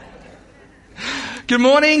Good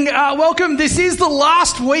morning. Welcome. This is the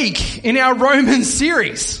last week in our Romans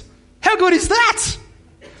series. How good is that?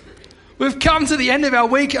 We've come to the end of our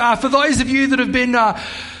week. For those of you that have been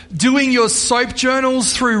doing your soap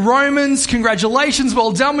journals through Romans, congratulations.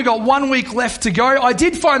 Well done. We've got 1 week left to go. I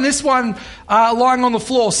did find this one lying on the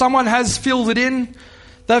floor. Someone has filled it in.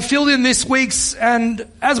 They've filled in this week's, and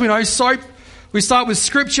as we know, soap. We start with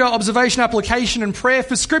scripture, observation, application, and prayer.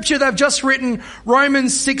 For scripture, they've just written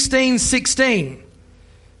Romans 16:16.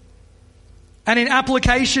 And in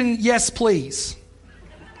application, yes, please.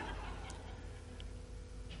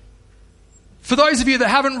 For those of you that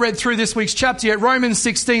haven't read through this week's chapter yet, Romans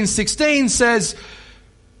 16:16 says,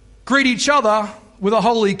 greet each other with a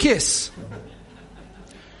holy kiss.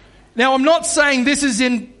 Now, I'm not saying this is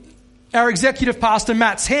in our executive pastor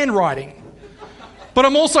Matt's handwriting, but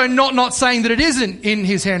I'm also not saying that it isn't in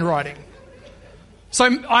his handwriting.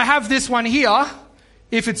 So I have this one here,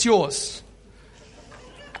 if it's yours.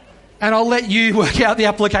 And I'll let you work out the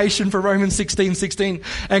application for Romans 16:16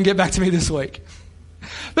 and get back to me this week.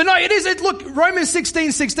 But no, it is. Look, Romans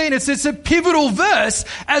 16:16, it's a pivotal verse,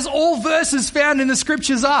 as all verses found in the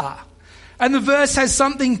scriptures are. And the verse has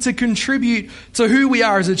something to contribute to who we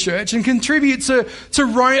are as a church and contribute to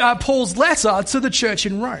Paul's letter to the church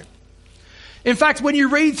in Rome. In fact, when you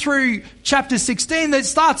read through chapter 16, it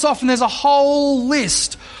starts off and there's a whole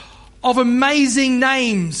list of amazing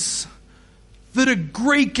names that are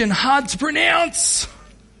Greek and hard to pronounce.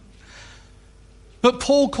 But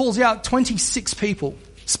Paul calls out 26 people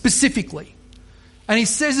specifically. And he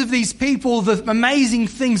says of these people the amazing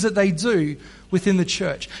things that they do within the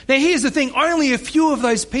church. Now here's the thing, only a few of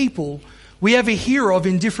those people we ever hear of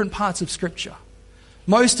in different parts of Scripture.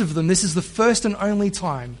 Most of them, this is the first and only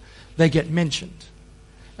time they get mentioned.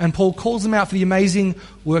 And Paul calls them out for the amazing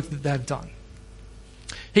work that they've done.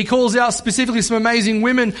 He calls out specifically some amazing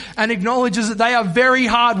women and acknowledges that they are very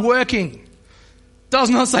hardworking. Does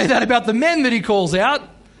not say that about the men that he calls out.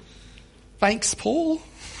 Thanks, Paul.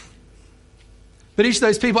 But each of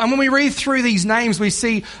those people, and when we read through these names, we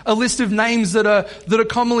see a list of names that are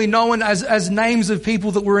commonly known as names of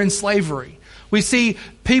people that were in slavery. We see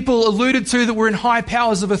people alluded to that were in high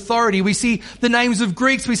powers of authority. We see the names of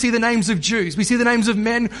Greeks. We see the names of Jews. We see the names of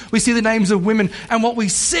men. We see the names of women. And what we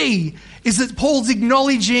see is that Paul's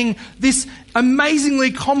acknowledging this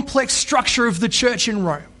amazingly complex structure of the church in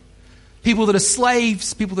Rome. People that are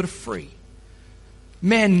slaves, people that are free.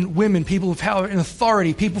 Men, women, people of power and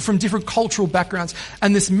authority, people from different cultural backgrounds,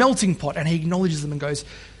 and this melting pot. And he acknowledges them and goes,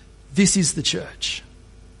 this is the church.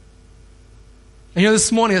 And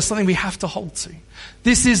this morning, it's something we have to hold to.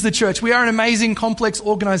 This is the church. We are an amazing, complex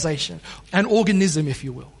organization, an organism, if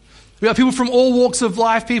you will. We are people from all walks of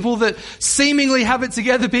life, people that seemingly have it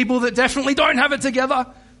together, people that definitely don't have it together.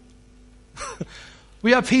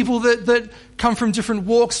 We are people that come from different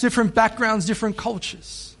walks, different backgrounds, different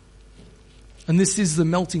cultures. And this is the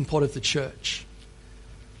melting pot of the church.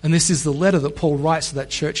 And this is the letter that Paul writes to that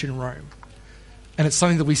church in Rome. And it's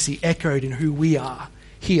something that we see echoed in who we are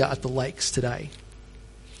here at the Lakes today.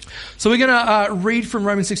 So we're going to read from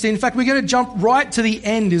Romans 16. In fact, we're going to jump right to the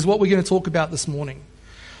end is what we're going to talk about this morning.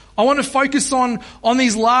 I want to focus on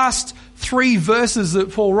these last 3 verses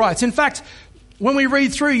that Paul writes. In fact, when we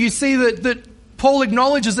read through, you see that Paul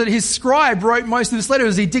acknowledges that his scribe wrote most of this letter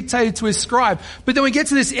as he dictated to his scribe. But then we get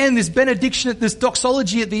to this end, this benediction, this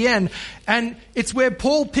doxology at the end, and it's where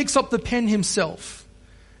Paul picks up the pen himself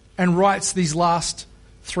and writes these last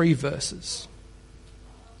 3 verses.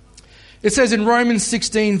 It says in Romans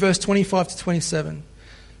 16, verse 25 to 27,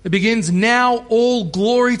 it begins, now all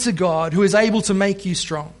glory to God who is able to make you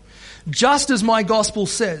strong. Just as my gospel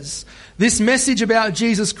says, this message about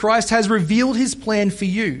Jesus Christ has revealed his plan for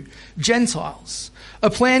you, Gentiles,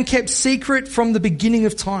 a plan kept secret from the beginning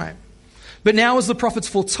of time. But now as the prophets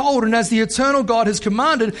foretold and as the eternal God has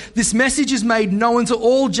commanded, this message is made known to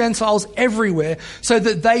all Gentiles everywhere so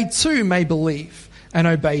that they too may believe and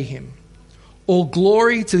obey him. All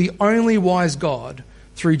glory to the only wise God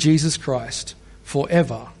through Jesus Christ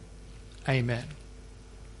forever. Amen.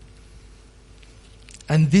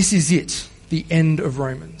 And this is it, the end of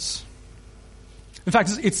Romans. In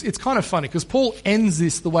fact, it's kind of funny because Paul ends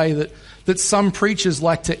this the way that some preachers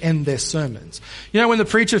like to end their sermons. You know, when the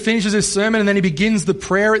preacher finishes his sermon and then he begins the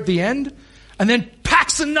prayer at the end and then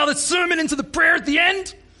packs another sermon into the prayer at the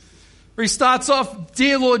end, where he starts off,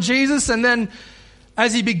 dear Lord Jesus, and then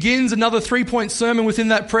as he begins another 3-point sermon within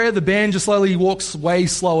that prayer, the band just slowly walks way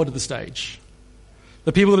slower to the stage.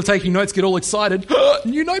 The people that are taking notes get all excited.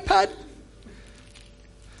 New notepad.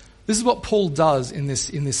 This is what Paul does in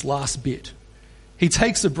this last bit. He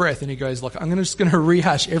takes a breath and he goes, look, I'm just going to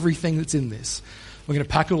rehash everything that's in this. I'm We're going to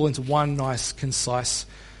pack it all into one nice, concise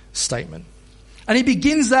statement. And he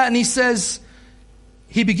begins that and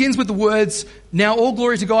he begins with the words, now all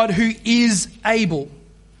glory to God who is able.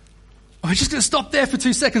 I'm just going to stop there for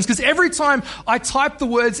 2 seconds because every time I type the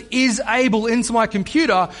words is able into my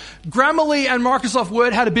computer, Grammarly and Microsoft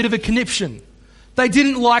Word had a bit of a conniption. They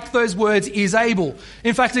didn't like those words is able.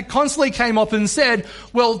 In fact, it constantly came up and said,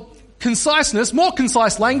 well, conciseness, more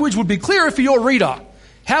concise language would be clearer for your reader.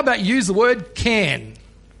 How about use the word can?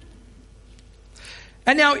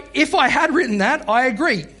 And now, if I had written that, I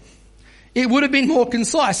agree. It would have been more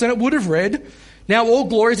concise and it would have read, now all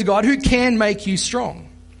glory to God who can make you strong.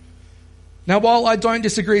 Now, while I don't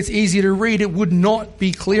disagree it's easier to read, it would not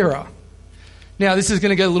be clearer. Now, this is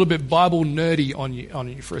going to get a little bit Bible nerdy on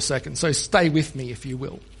you for a second, so stay with me if you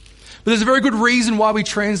will. But there's a very good reason why we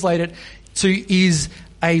translate it to is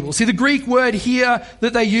able. See, the Greek word here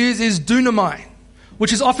that they use is dunamai,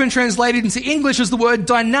 which is often translated into English as the word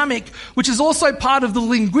dynamic, which is also part of the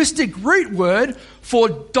linguistic root word for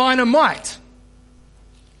dynamite.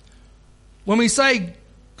 When we say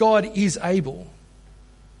God is able,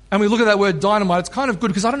 and we look at that word dynamite, it's kind of good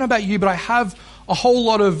because I don't know about you, but I have a whole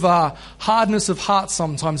lot of hardness of heart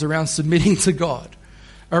sometimes around submitting to God,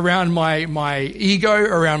 around my ego,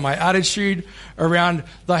 around my attitude, around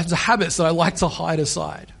the habits that I like to hide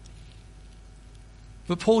aside.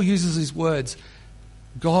 But Paul uses these words,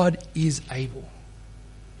 God is able.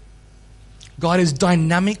 God is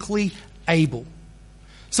dynamically able.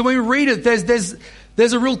 So when we read it,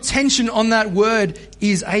 there's a real tension on that word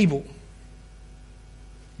is able.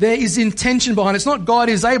 There is intention behind it. It's not God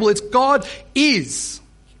is able, it's God is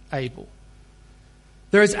able.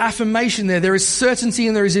 There is affirmation there is certainty,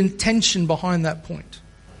 and there is intention behind that point.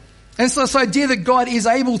 And it's this idea that God is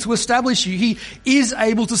able to establish you. He is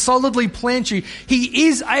able to solidly plant you. He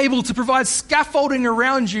is able to provide scaffolding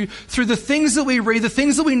around you through the things that we read, the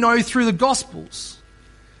things that we know through the Gospels,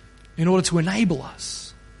 in order to enable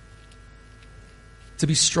us to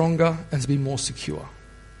be stronger and to be more secure.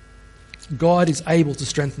 God is able to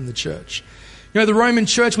strengthen the church. You know, the Roman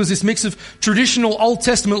church was this mix of traditional Old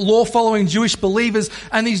Testament law-following Jewish believers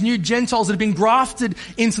and these new Gentiles that had been grafted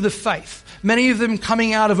into the faith, many of them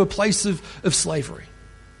coming out of a place of slavery.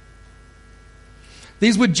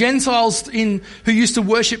 These were Gentiles who used to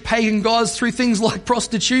worship pagan gods through things like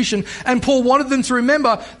prostitution, and Paul wanted them to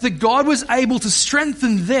remember that God was able to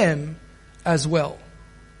strengthen them as well.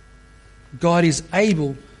 God is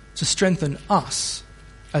able to strengthen us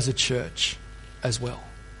as a church as well.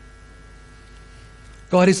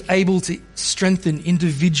 God is able to strengthen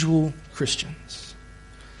individual Christians.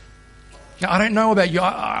 Now, I don't know about you.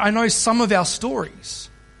 I know some of our stories.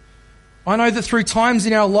 I know that through times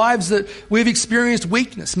in our lives that we've experienced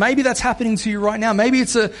weakness. Maybe that's happening to you right now. Maybe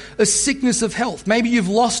it's a sickness of health. Maybe you've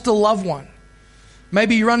lost a loved one.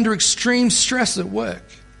 Maybe you're under extreme stress at work.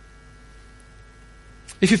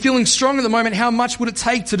 If you're feeling strong at the moment, how much would it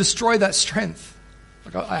take to destroy that strength?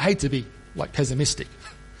 I hate to be pessimistic.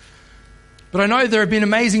 But I know there have been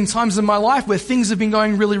amazing times in my life where things have been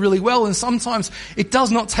going really, really well, and sometimes it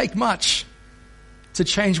does not take much to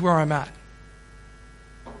change where I'm at.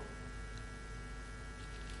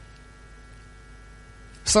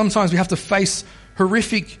 Sometimes we have to face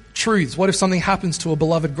horrific truths. What if something happens to a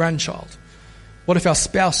beloved grandchild? What if our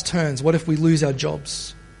spouse turns? What if we lose our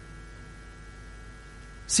jobs?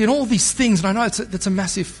 See, in all of these things, and I know that's a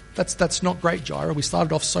massive, that's not great, Jaira. We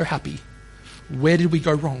started off so happy. Where did we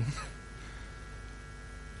go wrong?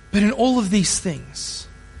 But in all of these things,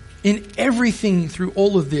 in everything through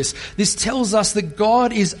all of this tells us that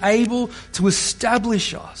God is able to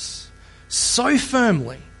establish us so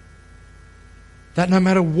firmly that no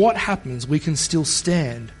matter what happens, we can still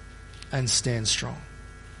stand and stand strong.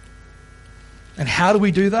 And how do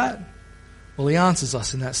we do that? Well, he answers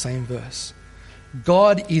us in that same verse.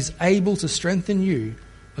 God is able to strengthen you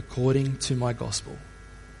according to my gospel.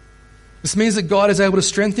 This means that God is able to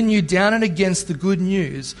strengthen you down and against the good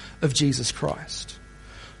news of Jesus Christ.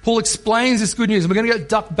 Paul explains this good news, and we're going to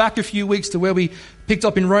duck back a few weeks to where we picked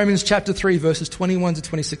up in Romans chapter 3, verses 21 to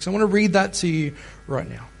 26. I want to read that to you right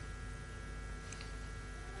now.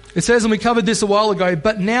 It says, and we covered this a while ago,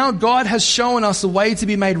 but now God has shown us a way to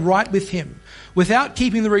be made right with him, without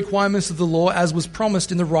keeping the requirements of the law as was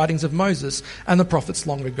promised in the writings of Moses and the prophets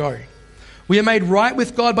long ago. We are made right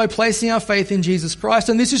with God by placing our faith in Jesus Christ,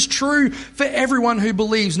 and this is true for everyone who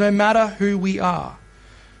believes, no matter who we are.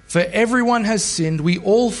 For everyone has sinned, we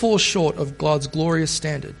all fall short of God's glorious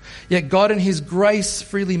standard. Yet God in his grace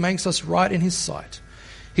freely makes us right in his sight.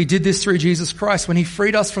 He did this through Jesus Christ when he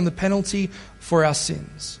freed us from the penalty for our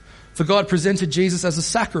sins. For God presented Jesus as a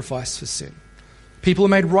sacrifice for sin. People are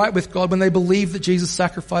made right with God when they believe that Jesus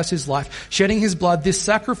sacrificed his life, shedding his blood. This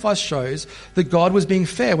sacrifice shows that God was being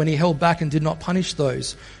fair when he held back and did not punish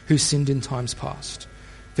those who sinned in times past.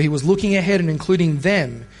 For he was looking ahead and including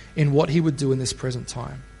them in what he would do in this present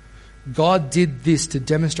time. God did this to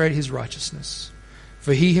demonstrate his righteousness.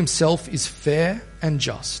 For he himself is fair and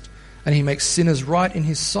just, and he makes sinners right in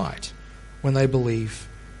his sight when they believe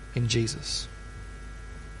in Jesus.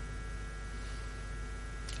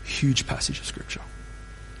 Huge passage of Scripture.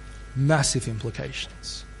 Massive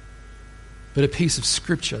implications. But a piece of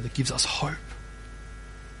Scripture that gives us hope.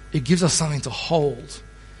 It gives us something to hold.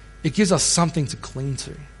 It gives us something to cling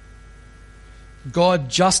to. God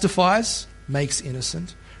justifies, makes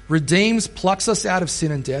innocent, redeems, plucks us out of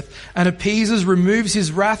sin and death, and appeases, removes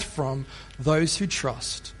his wrath from those who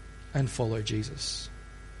trust and follow Jesus.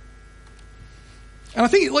 And I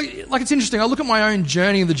think like it's interesting. I look at my own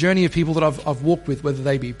journey and the journey of people that I've walked with, whether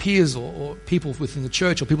they be peers or people within the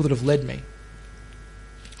church or people that have led me.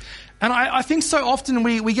 And I think so often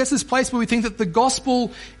we get to this place where we think that the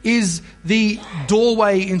gospel is the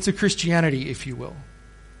doorway into Christianity, if you will.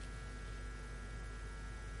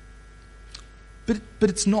 But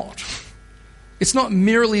it's not. It's not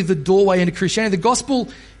merely the doorway into Christianity. The gospel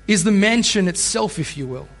is the mansion itself, if you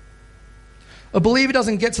will. A believer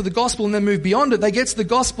doesn't get to the gospel and then move beyond it. They get to the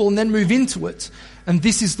gospel and then move into it. And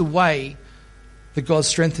this is the way that God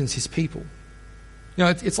strengthens his people. You know,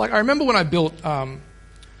 it's like, I remember when I built,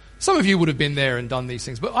 some of you would have been there and done these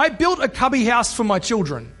things, but I built a cubby house for my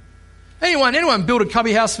children. Anyone build a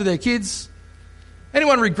cubby house for their kids?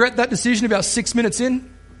 Anyone regret that decision about 6 minutes in?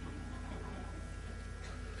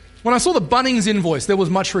 When I saw the Bunnings invoice, there was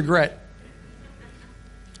much regret.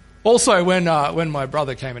 Also, when my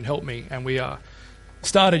brother came and helped me and we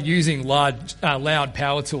started using loud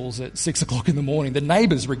power tools at 6 o'clock in the morning, the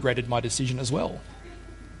neighbours regretted my decision as well.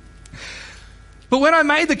 But when I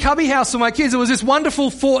made the cubby house for my kids, it was this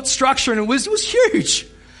wonderful thought structure, and it was huge.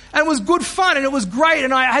 And it was good fun, and it was great,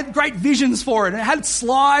 and I had great visions for it. And it had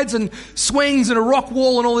slides and swings and a rock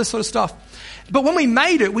wall and all this sort of stuff. But when we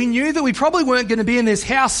made it, we knew that we probably weren't going to be in this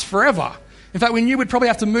house forever. In fact, we knew we'd probably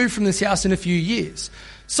have to move from this house in a few years.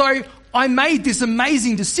 So I made this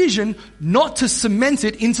amazing decision not to cement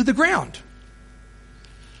it into the ground.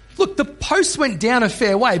 Look, the posts went down a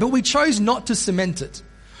fair way, but we chose not to cement it.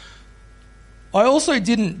 I also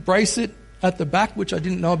didn't brace it at the back, which I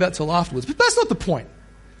didn't know about till afterwards, but that's not the point.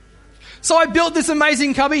 So I built this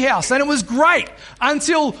amazing cubby house, and it was great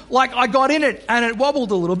until I got in it and it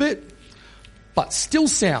wobbled a little bit, but still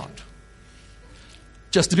sound.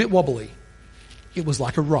 Just a bit wobbly. It was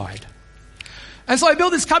like a ride. And so I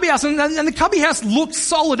built this cubby house, and the cubby house looked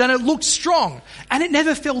solid and it looked strong, and it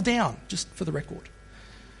never fell down, just for the record.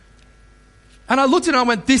 And I looked at it and I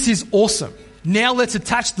went, this is awesome. Now let's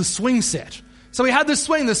attach the swing set. So we had the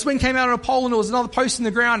swing came out on a pole and there was another post in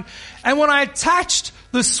the ground. And when I attached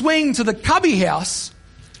the swing to the cubby house,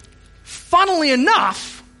 funnily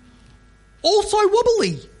enough, also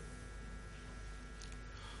wobbly.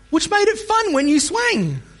 Which made it fun when you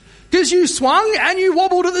swang. Because you swung and you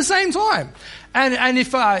wobbled at the same time. And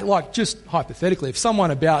if just hypothetically, if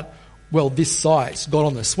someone about, this size got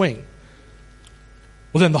on the swing,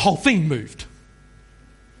 then the whole thing moved.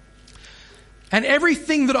 And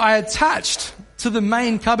everything that I attached to the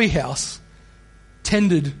main cubby house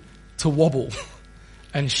tended to wobble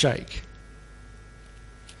and shake.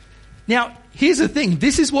 Now, here's the thing.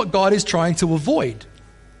 This is what God is trying to avoid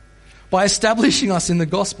by establishing us in the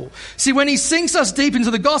gospel. See, when he sinks us deep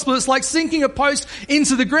into the gospel, it's like sinking a post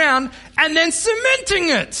into the ground and then cementing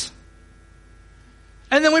it.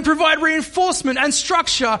 And then we provide reinforcement and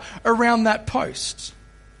structure around that post.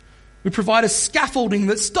 We provide a scaffolding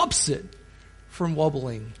that stops it from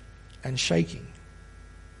wobbling and shaking.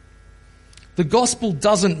 The gospel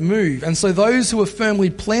doesn't move, and so those who are firmly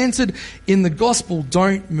planted in the gospel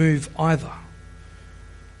don't move either.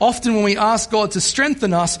 Often when we ask God to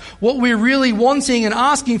strengthen us, what we're really wanting and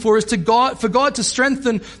asking for is for God to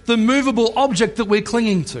strengthen the movable object that we're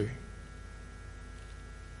clinging to.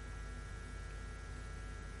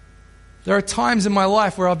 There are times in my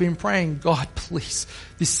life where I've been praying, God, please,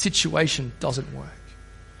 this situation doesn't work.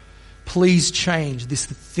 Please change this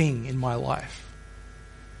thing in my life.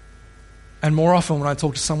 And more often when I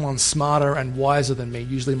talk to someone smarter and wiser than me,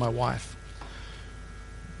 usually my wife,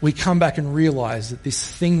 we come back and realize that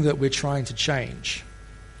this thing that we're trying to change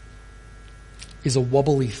is a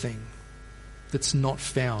wobbly thing that's not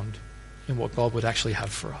found in what God would actually have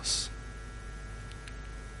for us.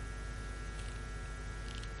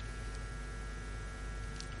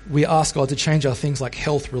 We ask God to change our things like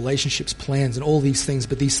health, relationships, plans, and all these things,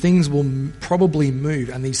 but these things will probably move,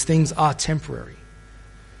 and these things are temporary.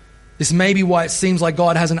 This may be why it seems like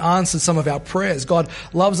God hasn't answered some of our prayers. God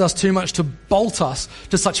loves us too much to bolt us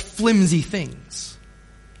to such flimsy things.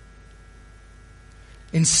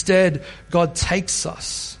 Instead, God takes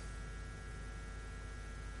us.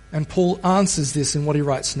 And Paul answers this in what he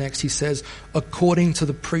writes next. He says, according to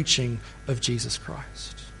the preaching of Jesus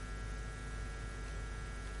Christ.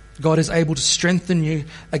 God is able to strengthen you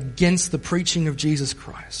against the preaching of Jesus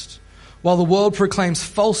Christ. While the world proclaims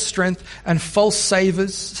false strength and false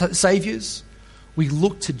saviors, we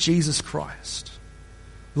look to Jesus Christ.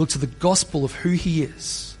 We look to the gospel of who he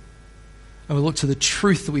is. And we look to the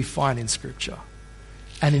truth that we find in Scripture.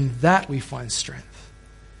 And in that we find strength.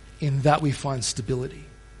 In that we find stability.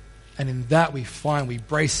 And in that we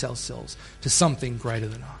brace ourselves to something greater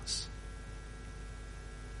than us.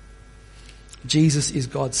 Jesus is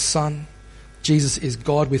God's Son. Jesus is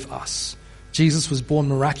God with us. Jesus was born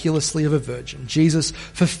miraculously of a virgin. Jesus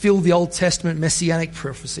fulfilled the Old Testament messianic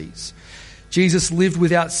prophecies. Jesus lived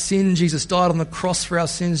without sin. Jesus died on the cross for our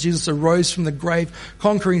sins. Jesus arose from the grave,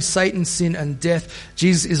 conquering Satan, sin, and death.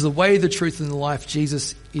 Jesus is the way, the truth, and the life.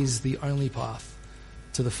 Jesus is the only path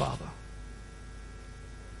to the Father.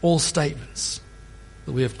 All statements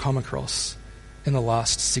that we have come across in the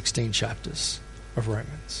last 16 chapters of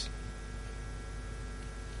Romans.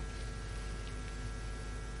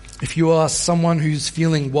 If you are someone who's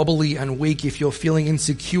feeling wobbly and weak, if you're feeling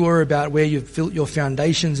insecure about where you've built your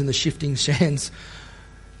foundations in the shifting sands,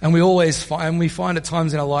 and we find at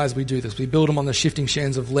times in our lives we do this. We build them on the shifting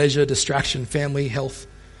sands of leisure, distraction, family, health.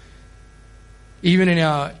 Even in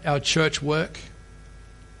our church work,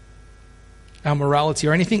 our morality,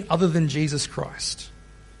 or anything other than Jesus Christ.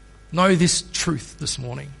 Know this truth this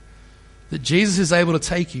morning, that Jesus is able to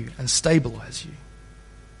take you and stabilize you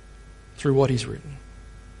through what he's written,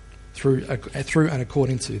 through and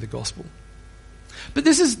according to the gospel. But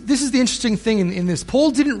this is the interesting thing in this. Paul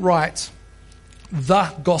didn't write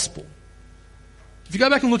the gospel. If you go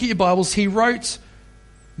back and look at your Bibles, he wrote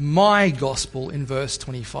my gospel in verse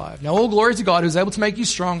 25. Now all glory to God who is able to make you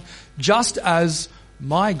strong, just as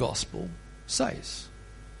my gospel says.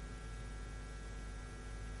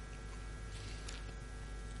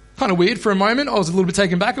 Kind of weird for a moment. I was a little bit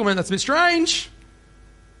taken back. I went, that's a bit strange.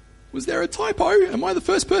 Was there a typo? Am I the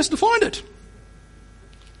first person to find it?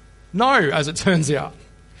 No, as it turns out.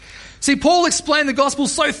 See, Paul explained the gospel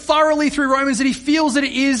so thoroughly through Romans that he feels that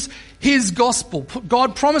it is his gospel.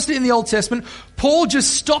 God promised it in the Old Testament. Paul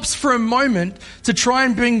just stops for a moment to try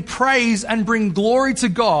and bring praise and bring glory to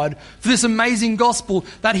God for this amazing gospel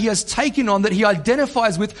that he has taken on, that he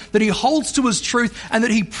identifies with, that he holds to as truth, and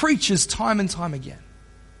that he preaches time and time again.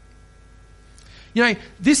 You know,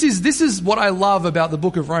 this is what I love about the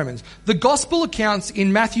book of Romans. The gospel accounts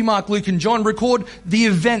in Matthew, Mark, Luke, and John record the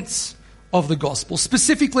events of the gospel,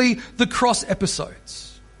 specifically the cross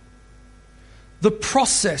episodes, the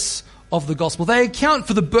process of the gospel. They account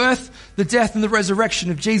for the birth, the death, and the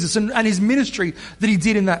resurrection of Jesus and his ministry that he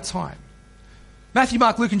did in that time. Matthew,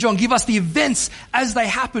 Mark, Luke, and John give us the events as they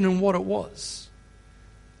happened and what it was.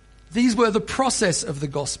 These were the process of the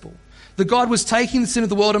gospel. That God was taking the sin of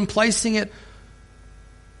the world and placing it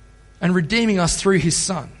and redeeming us through his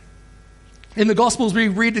Son. In the Gospels, we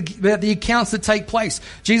read about the accounts that take place.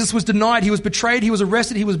 Jesus was denied, he was betrayed, he was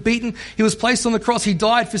arrested, he was beaten, he was placed on the cross, he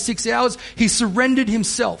died for 6 hours, he surrendered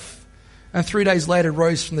himself, and 3 days later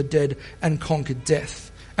rose from the dead and conquered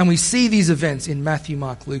death. And we see these events in Matthew,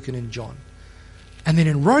 Mark, Luke, and in John. And then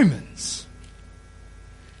in Romans,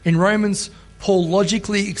 Paul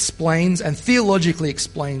logically explains and theologically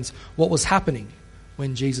explains what was happening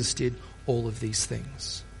when Jesus did all of these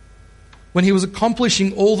things. When he was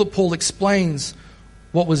accomplishing all that Paul explains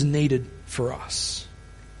what was needed for us.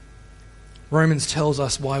 Romans tells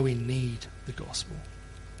us why we need the gospel.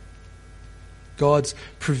 God's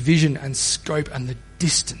provision and scope and the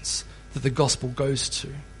distance that the gospel goes to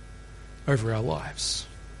over our lives.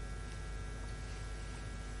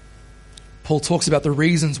 Paul talks about the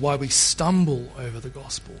reasons why we stumble over the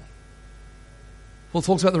gospel. Paul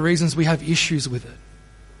talks about the reasons we have issues with it.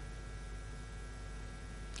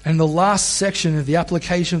 And the last section of the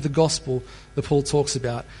application of the gospel that Paul talks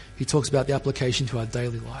about, he talks about the application to our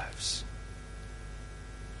daily lives.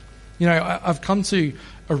 You know, I've come to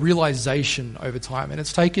a realization over time, and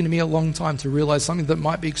it's taken me a long time to realize something that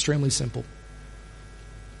might be extremely simple.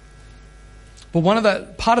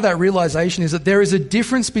 But part of that realization is that there is a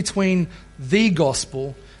difference between the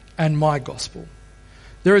gospel and my gospel.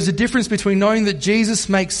 There is a difference between knowing that Jesus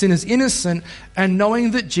makes sinners innocent and knowing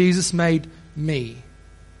that Jesus made me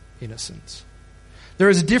innocent. There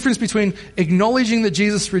is a difference between acknowledging that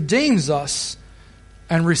Jesus redeems us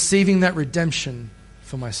and receiving that redemption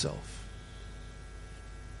for myself.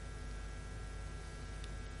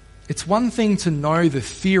 It's one thing to know the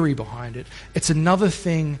theory behind it. It's another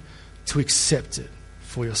thing to accept it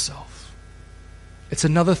for yourself. It's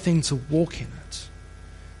another thing to walk in it.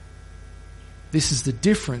 This is the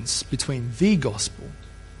difference between the gospel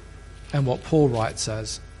and what Paul writes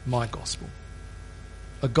as my gospel.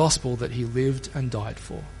 A gospel that he lived and died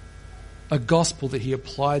for. A gospel that he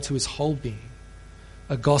applied to his whole being.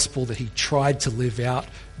 A gospel that he tried to live out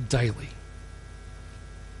daily.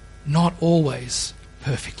 Not always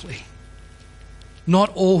perfectly. Not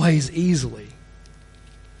always easily.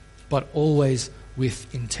 But always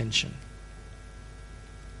with intention.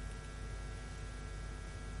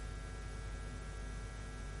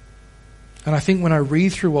 And I think when I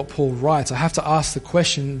read through what Paul writes, I have to ask the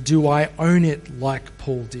question, do I own it like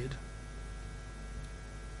Paul did?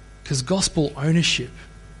 Because gospel ownership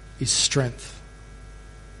is strength.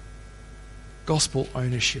 Gospel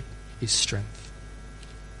ownership is strength.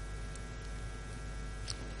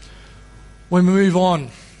 When we move on,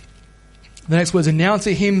 the next words, and now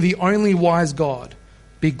to him, the only wise God,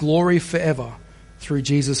 be glory forever through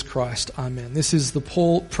Jesus Christ. Amen. This is the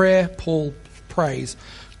prayer Paul prays.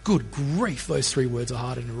 Good grief, those three words are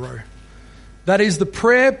hard in a row. That is the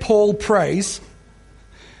prayer Paul prays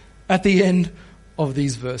at the end of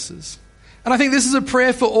these verses. And I think this is a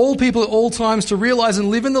prayer for all people at all times to realize and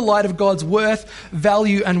live in the light of God's worth,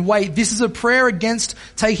 value, and weight. This is a prayer against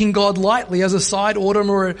taking God lightly as a side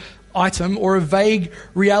item or a vague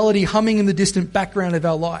reality humming in the distant background of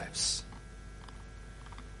our lives.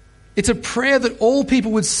 It's a prayer that all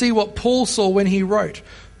people would see what Paul saw when he wrote,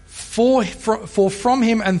 For from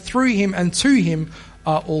him and through him and to him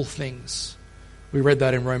are all things. We read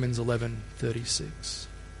that in Romans 11:36.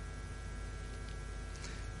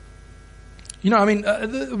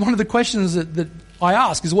 One of the questions that I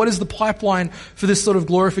ask is, what is the pipeline for this sort of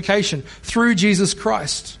glorification? Through Jesus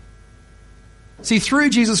Christ. See, through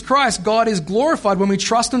Jesus Christ, God is glorified when we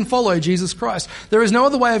trust and follow Jesus Christ. There is no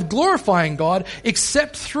other way of glorifying God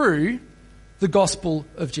except through the gospel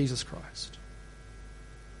of Jesus Christ.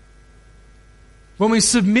 When we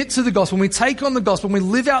submit to the gospel, when we take on the gospel, when we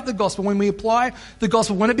live out the gospel, when we apply the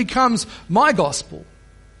gospel, when it becomes my gospel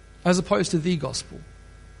as opposed to the gospel,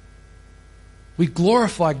 we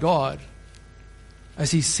glorify God as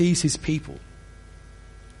he sees his people.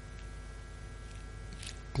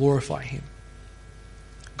 Glorify him.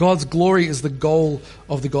 God's glory is the goal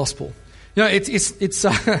of the gospel. It's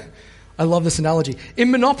I love this analogy. In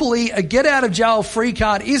Monopoly, a get out of jail free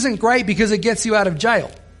card isn't great because it gets you out of jail.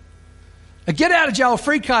 A get out of jail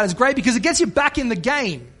free card is great because it gets you back in the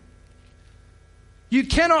game. You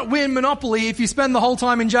cannot win Monopoly if you spend the whole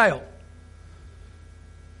time in jail.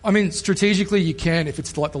 I mean, strategically you can if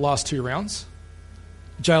it's like the last 2 rounds.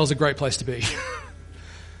 Jail's a great place to be.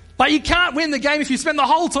 But you can't win the game if you spend the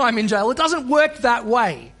whole time in jail. It doesn't work that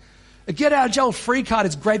way. A get out of jail free card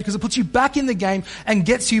is great because it puts you back in the game and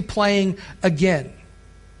gets you playing again.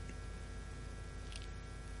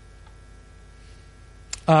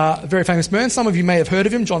 A very famous man, some of you may have heard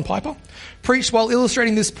of him, John Piper, preached while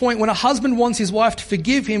illustrating this point. When a husband wants his wife to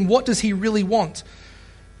forgive him, what does he really want?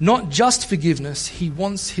 Not just forgiveness, he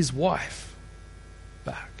wants his wife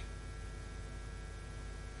back.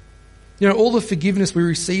 All the forgiveness we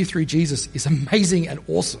receive through Jesus is amazing and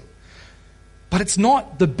awesome. But it's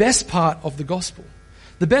not the best part of the gospel.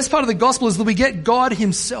 The best part of the gospel is that we get God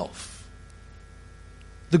himself,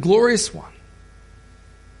 the glorious one.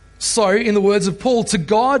 So, in the words of Paul, to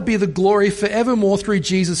God be the glory forevermore through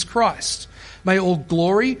Jesus Christ. May all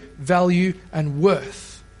glory, value, and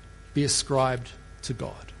worth be ascribed to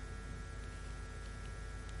God,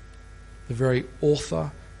 the very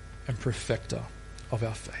author and perfecter of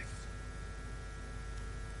our faith.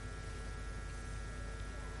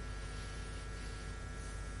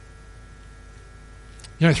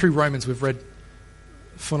 Through Romans we've read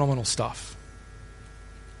phenomenal stuff.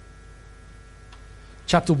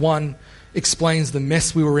 Chapter 1 explains the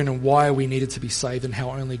mess we were in and why we needed to be saved and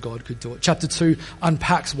how only God could do it. Chapter 2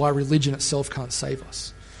 unpacks why religion itself can't save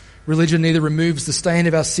us. Religion neither removes the stain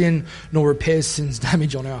of our sin nor repairs sin's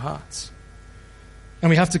damage on our hearts. And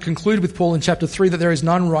we have to conclude with Paul in chapter 3 that there is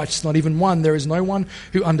none righteous, not even one. There is no one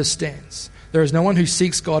who understands. There is no one who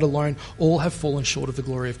seeks God alone. All have fallen short of the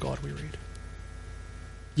glory of God, we read.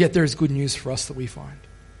 Yet there is good news for us that we find.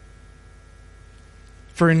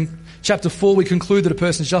 For in chapter 4, we conclude that a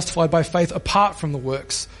person is justified by faith apart from the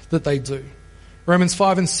works that they do. Romans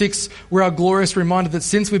 5 and 6, we're our glorious reminder that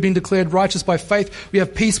since we've been declared righteous by faith, we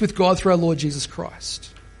have peace with God through our Lord Jesus Christ.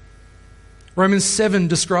 Romans 7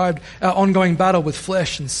 described our ongoing battle with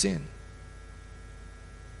flesh and sin.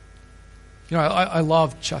 I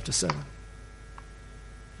love chapter 7.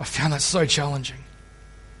 I found that so challenging.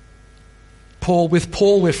 With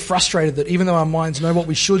Paul, we're frustrated that even though our minds know what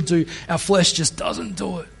we should do, our flesh just doesn't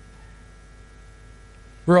do it.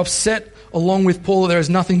 We're upset along with Paul that there is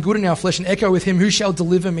nothing good in our flesh and echo with him, who shall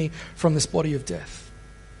deliver me from this body of death?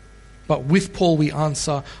 But with Paul we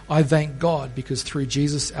answer, I thank God because through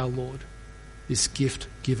Jesus our Lord, this gift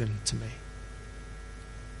given to me.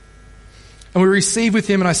 And we receive with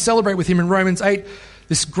him and I celebrate with him in Romans 8,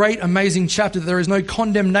 this great amazing chapter that there is no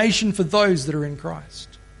condemnation for those that are in Christ.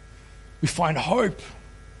 We find hope.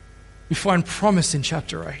 We find promise in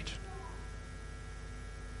chapter 8.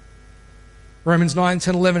 Romans 9,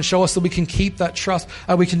 10, 11 show us that we can keep that trust.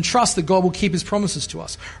 We can trust that God will keep his promises to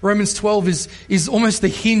us. Romans 12 is almost the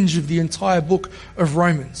hinge of the entire book of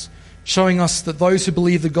Romans, showing us that those who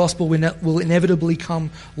believe the gospel will inevitably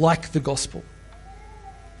come like the gospel.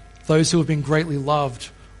 Those who have been greatly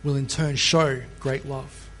loved will in turn show great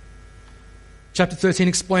love. Chapter 13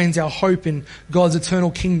 explains our hope in God's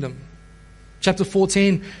eternal kingdom. Chapter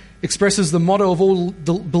 14 expresses the motto of all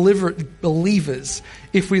believers.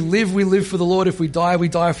 If we live for the Lord. If we die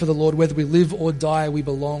for the Lord. Whether we live or die, we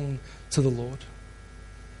belong to the Lord.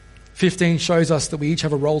 15 shows us that we each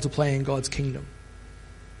have a role to play in God's kingdom.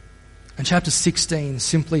 And chapter 16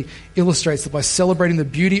 simply illustrates that by celebrating the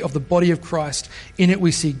beauty of the body of Christ, in it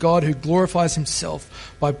we see God who glorifies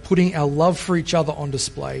himself by putting our love for each other on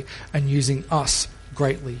display and using us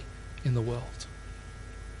greatly in the world.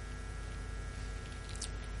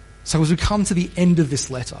 So as we come to the end of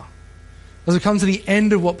this letter, as we come to the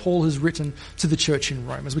end of what Paul has written to the church in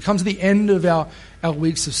Rome, as we come to the end of our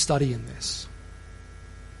weeks of study in this,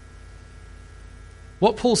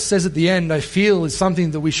 what Paul says at the end, I feel, is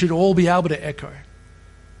something that we should all be able to echo.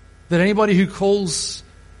 That anybody who calls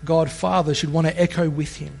God Father should want to echo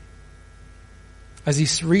with him. As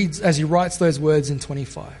he writes those words in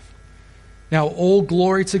 25. Now all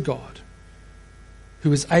glory to God,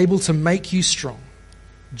 who is able to make you strong,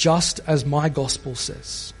 just as my gospel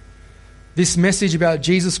says. This message about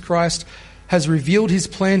Jesus Christ has revealed his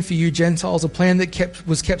plan for you Gentiles, a plan that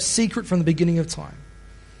was kept secret from the beginning of time.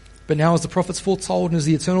 But now, as the prophets foretold and as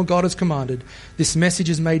the eternal God has commanded, this message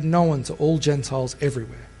is made known to all Gentiles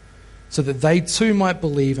everywhere, so that they too might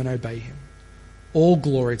believe and obey him. All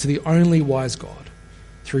glory to the only wise God,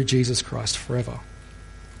 through Jesus Christ forever.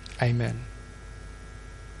 Amen.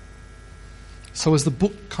 So as the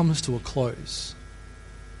book comes to a close,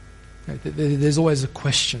 there's always a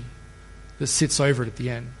question that sits over it at the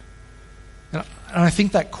end. And I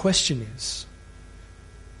think that question is,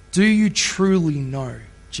 do you truly know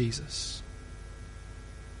Jesus?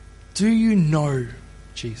 Do you know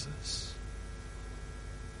Jesus?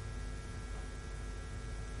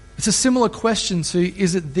 It's a similar question to,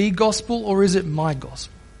 is it the gospel or is it my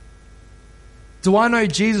gospel? Do I know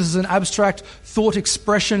Jesus as an abstract thought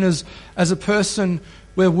expression, as a person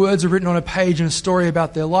where words are written on a page and a story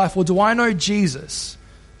about their life? Or do I know Jesus,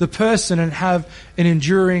 the person, and have an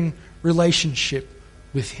enduring relationship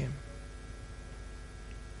with him?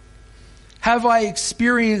 Have I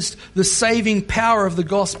experienced the saving power of the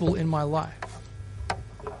gospel in my life?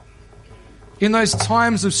 In those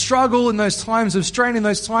times of struggle, in those times of strain, in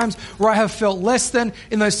those times where I have felt less than,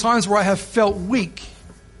 in those times where I have felt weak,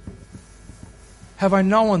 have I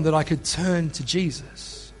known that I could turn to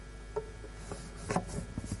Jesus?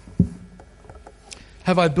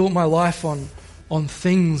 Have I built my life on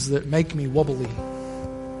things that make me wobbly?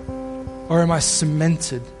 Or am I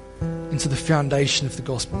cemented into the foundation of the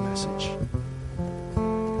gospel message?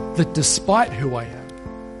 That despite who I am,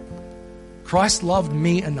 Christ loved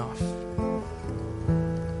me enough.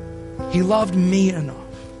 He loved me enough.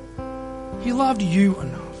 He loved you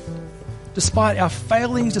enough. Despite our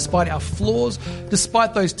failings, despite our flaws,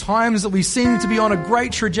 despite those times that we seem to be on a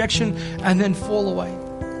great trajectory and then fall away.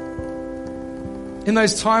 In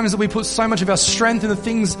those times that we put so much of our strength in the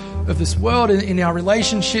things of this world, in our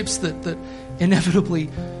relationships that inevitably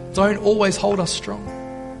don't always hold us strong.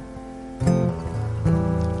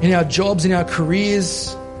 In our jobs, in our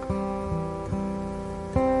careers.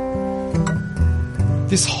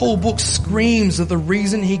 This whole book screams that the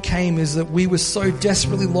reason he came is that we were so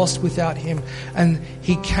desperately lost without him. And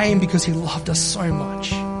he came because he loved us so much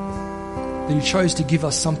that he chose to give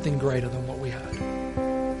us something greater than what we had.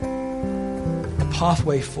 A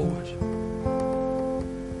pathway forward.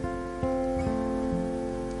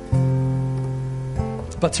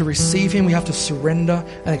 But to receive him, we have to surrender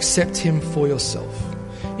and accept him for yourself.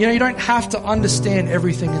 You know, you don't have to understand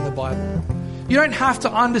everything in the Bible. You don't have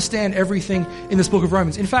to understand everything in this book of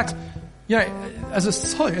Romans. In fact, you know, as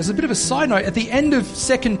a bit of a side note, at the end of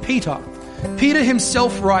 2 Peter, Peter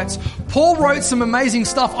himself writes, Paul wrote some amazing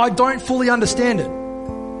stuff. I don't fully understand it.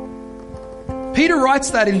 Peter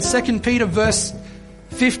writes that in 2 Peter verse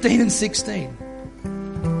 15 and 16.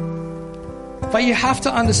 But you have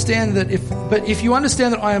to understand that if you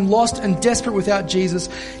understand that I am lost and desperate without Jesus,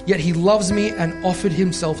 yet he loves me and offered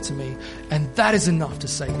himself to me. And that is enough to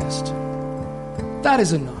say yes to. That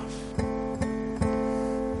is enough.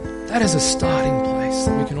 That is a starting place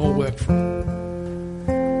that we can all work from.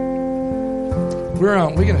 We're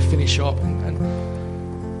going to finish up, and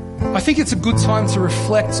I think it's a good time to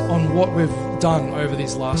reflect on what we've done over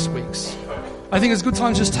these last weeks. I think it's a good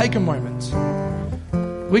time to just take a moment.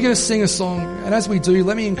 We're going to sing a song, and as we do,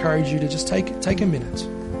 let me encourage you to just take a minute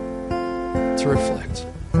to reflect.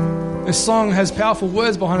 This song has powerful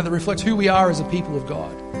words behind it that reflect who we are as a people of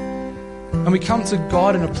God. And we come to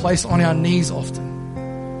God in a place on our knees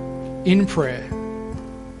often, in prayer,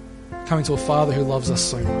 coming to a Father who loves us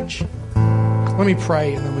so much. Let me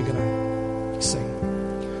pray, and then we're going to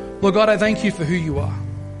sing. Lord God, I thank you for who you are.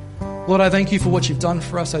 Lord, I thank you for what you've done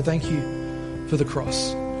for us. I thank you for the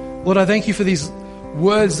cross. Lord, I thank you for these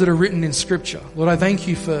words that are written in Scripture. Lord, I thank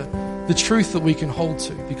you for the truth that we can hold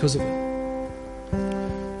to because of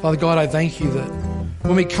it. Father God, I thank you that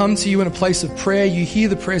when we come to you in a place of prayer, you hear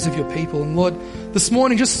the prayers of your people. And Lord, this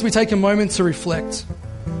morning, just as we take a moment to reflect,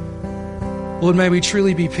 Lord, may we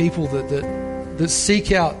truly be people that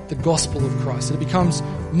seek out the gospel of Christ, that it becomes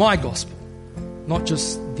my gospel, not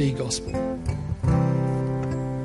just the gospel.